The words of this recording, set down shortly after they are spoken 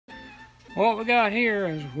What we got here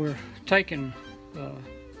is we're taking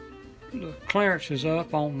the clearances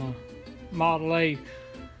up on the Model A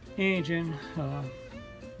engine.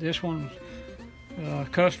 This one,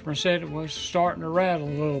 customer said it was starting to rattle a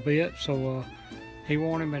little bit, so he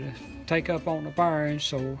wanted me to take up on the bearings,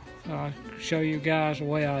 so I'll show you guys the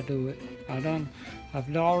way I do it.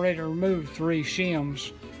 I've already removed 3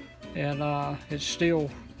 shims, and it's still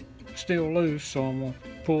loose, so I'm gonna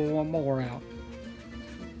pull one more out.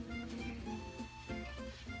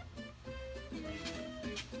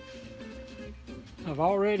 I've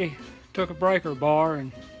already took a breaker bar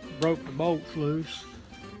and broke the bolts loose.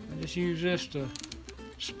 I just use this to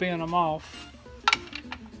spin them off.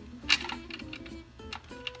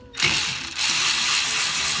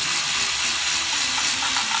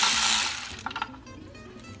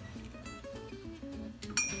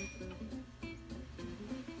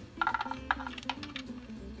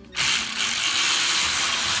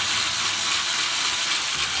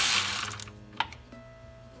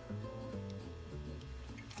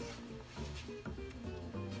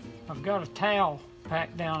 I've got a towel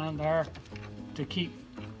packed down in there to keep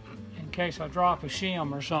in case I drop a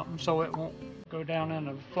shim or something, so it won't go down in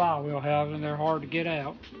the flywheel housing. They're hard to get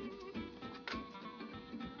out.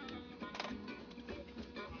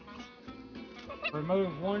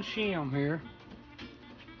 Remove one shim here.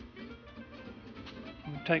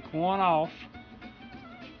 I'm gonna take one off.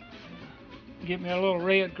 Get me a little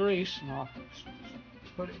red grease and I'll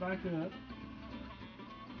put it back up.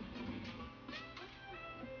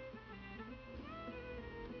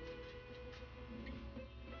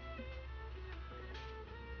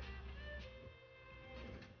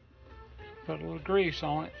 Put a little grease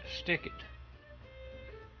on it, stick it.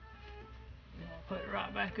 I'll put it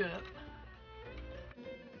right back up.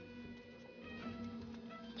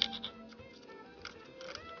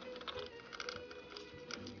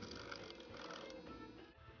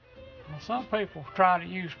 Now, some people try to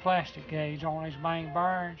use plastic gauge on these main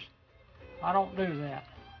bearings. I don't do that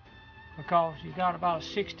because you got about a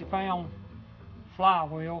 60-pound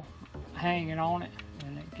flywheel hanging on it,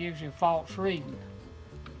 and it gives you a false reading.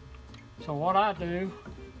 So what I do,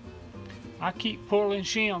 I keep pulling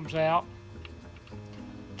shims out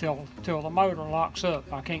till the motor locks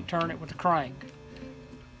up. I can't turn it with the crank.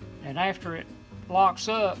 And after it locks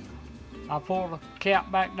up, I pull the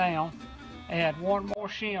cap back down, add one more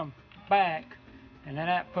shim back, and then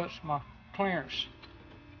that puts my clearance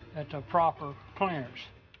at the proper clearance.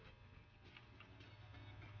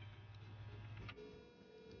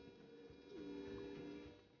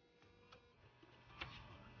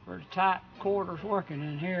 Pretty tight quarters working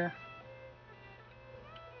in here.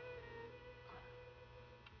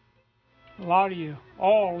 A lot of your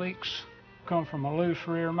oil leaks come from a loose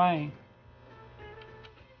rear main.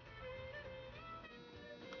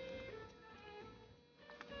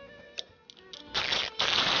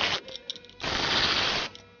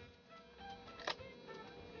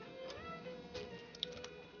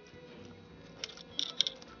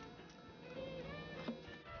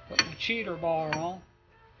 Put my cheater bar on.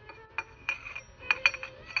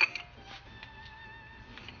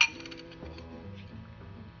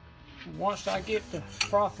 Once I get the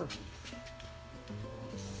proper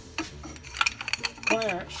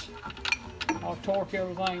clearance, I'll torque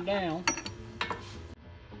everything down.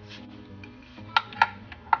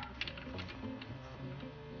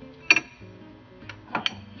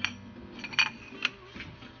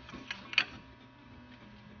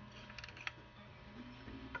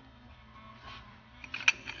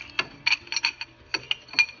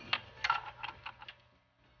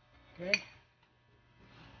 Okay.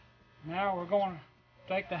 Now we're going to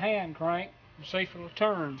take the hand crank and see if it'll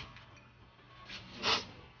turn.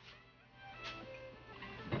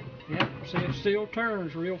 Yep, see it still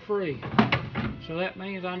turns real free. So that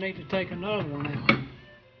means I need to take another one out.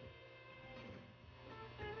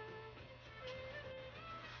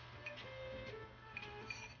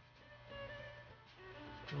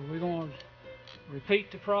 So we're going to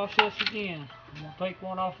repeat the process again. I'm going to take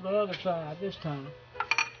one off the other side this time.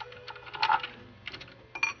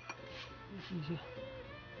 This is a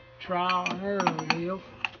trial and error deal.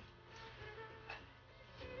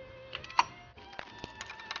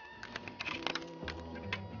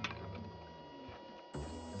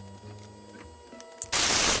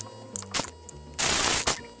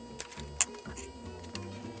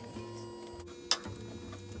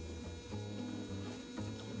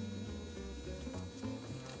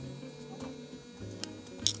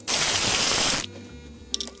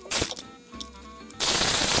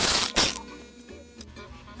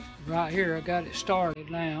 Right here, I got it started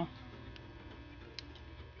now.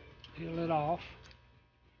 Peel it off.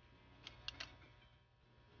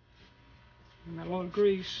 and that little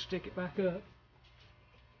grease, stick it back up.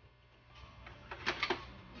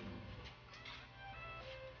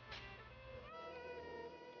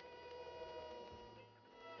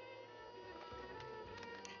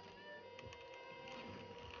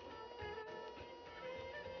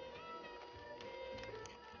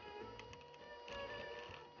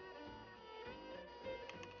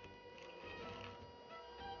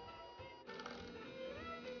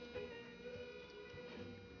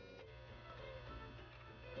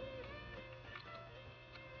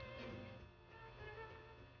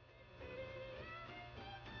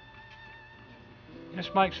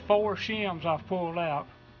 This makes 4 shims I've pulled out.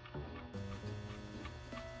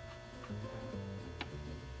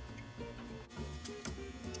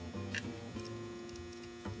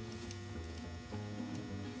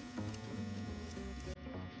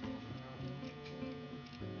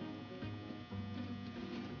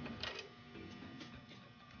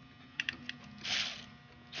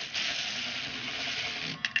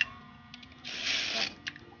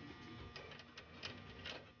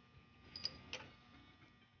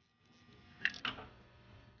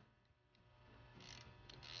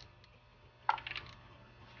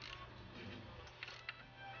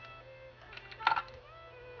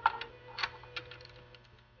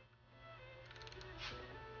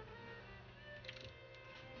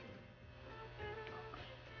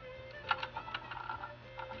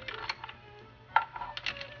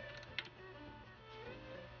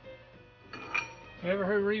 Whoever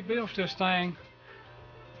who rebuilt this thing,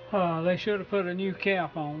 they should have put a new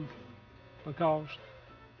cap on, because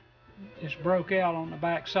it's broke out on the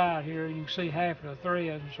back side here. You can see half of the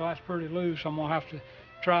thread, so that's pretty loose. I'm gonna have to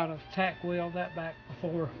try to tack weld that back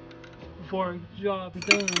before the job is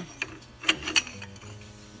done.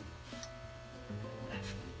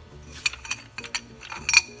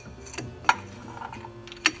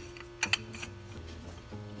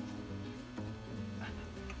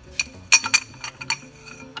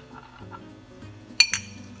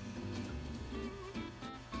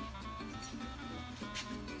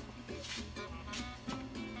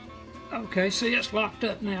 Okay, see, it's locked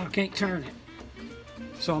up now. I can't turn it.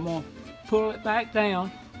 So I'm going to pull it back down,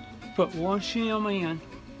 put 1 shim in,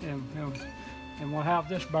 and we'll have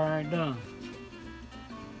this bearing done.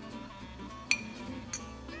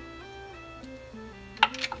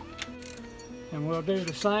 And we'll do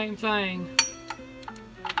the same thing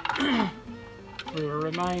for the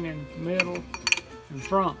remaining middle and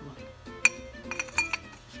front one.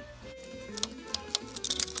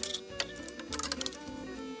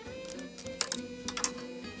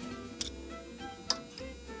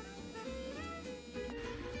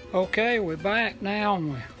 Okay, we're back now,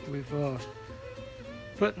 and we've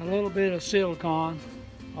put a little bit of silicone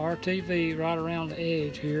RTV right around the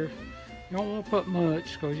edge here. You don't want to put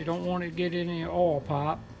much because you don't want it to get in your oil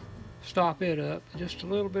pipe. Stop it up. Just a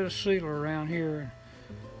little bit of sealer around here.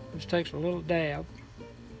 Just takes a little dab.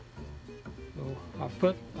 So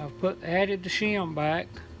I've added the shim back,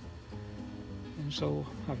 and so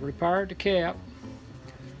I've repaired the cap.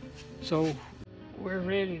 So we're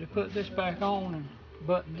ready to put this back on and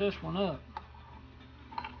button this one up.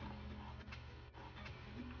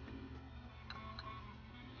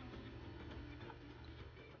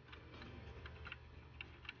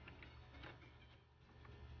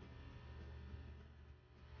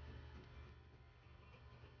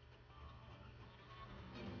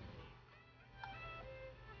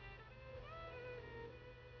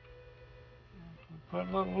 Put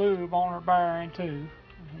a little lube on her bearing too.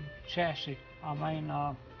 Chassis,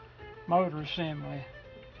 motor assembly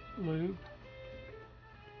lube.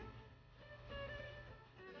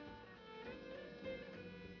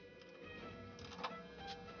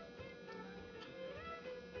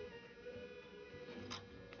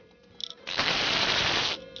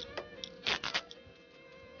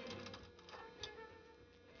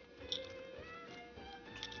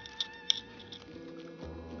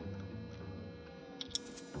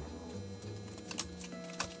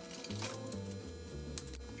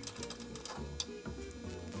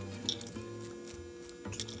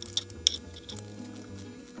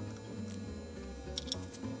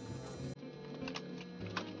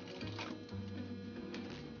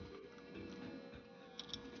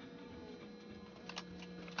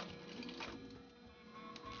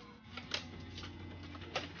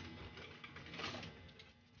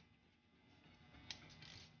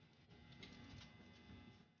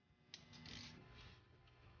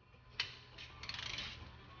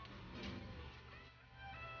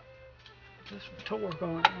 Put some torque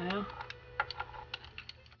on it now.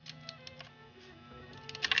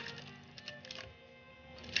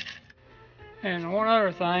 And one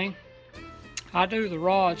other thing, I do the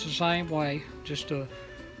rods the same way. Just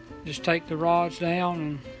take the rods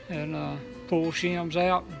down and pull shims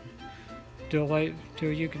out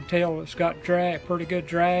till you can tell it's got pretty good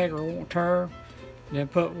drag or won't turn. Then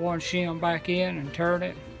put one shim back in and turn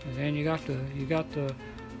it, and then you got the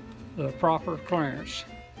proper clearance.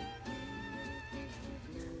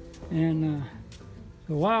 And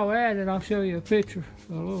so while we're at it, I'll show you a picture,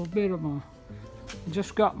 a little bit of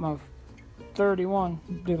just got my 31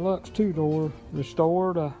 Deluxe 2-door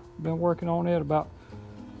restored. I've been working on it about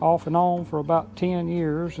off and on for about 10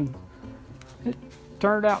 years, and it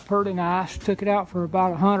turned out pretty nice. Took it out for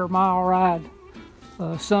about a 100-mile ride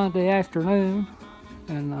Sunday afternoon,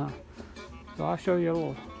 and so I'll show you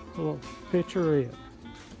a little picture of it.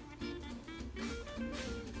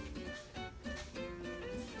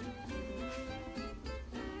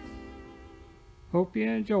 Hope you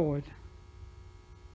enjoyed.